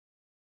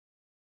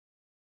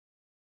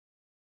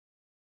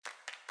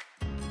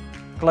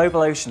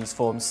Global oceans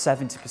form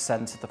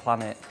 70% of the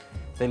planet.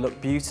 They look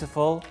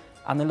beautiful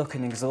and they look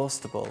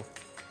inexhaustible,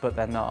 but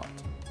they're not.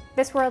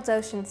 This World's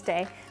Oceans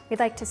Day, we'd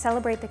like to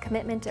celebrate the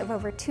commitment of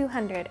over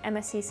 200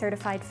 MSC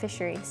certified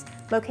fisheries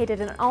located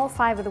in all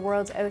 5 of the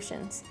world's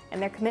oceans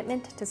and their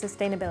commitment to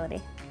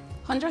sustainability.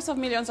 Hundreds of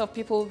millions of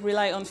people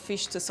rely on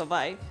fish to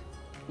survive.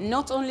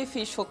 Not only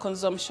fish for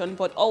consumption,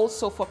 but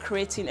also for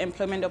creating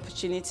employment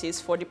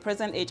opportunities for the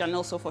present age and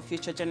also for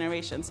future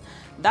generations.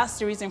 That's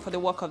the reason for the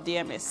work of the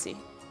MSC.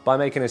 By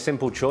making a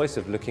simple choice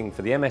of looking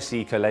for the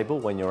MSC Eco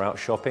label when you're out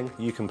shopping,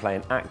 you can play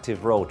an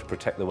active role to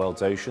protect the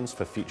world's oceans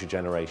for future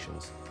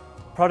generations.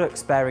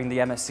 Products bearing the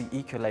MSC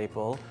Eco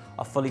label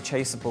are fully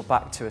traceable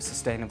back to a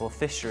sustainable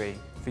fishery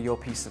for your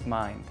peace of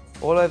mind.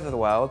 All over the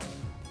world,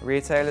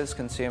 retailers,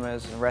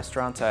 consumers and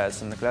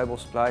restaurateurs in the global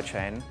supply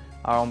chain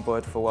are on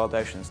board for World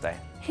Oceans Day.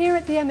 Here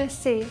at the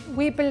MSC,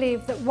 we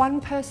believe that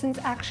one person's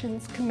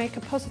actions can make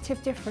a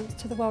positive difference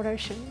to the world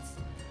oceans.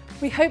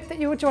 We hope that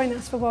you will join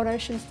us for World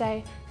Oceans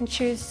Day and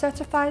choose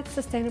certified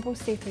sustainable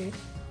seafood.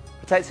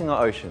 Protecting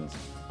our oceans,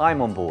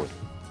 I'm on board.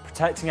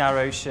 Protecting our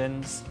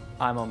oceans,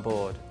 I'm on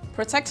board.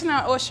 Protecting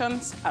our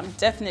oceans, I'm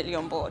definitely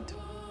on board.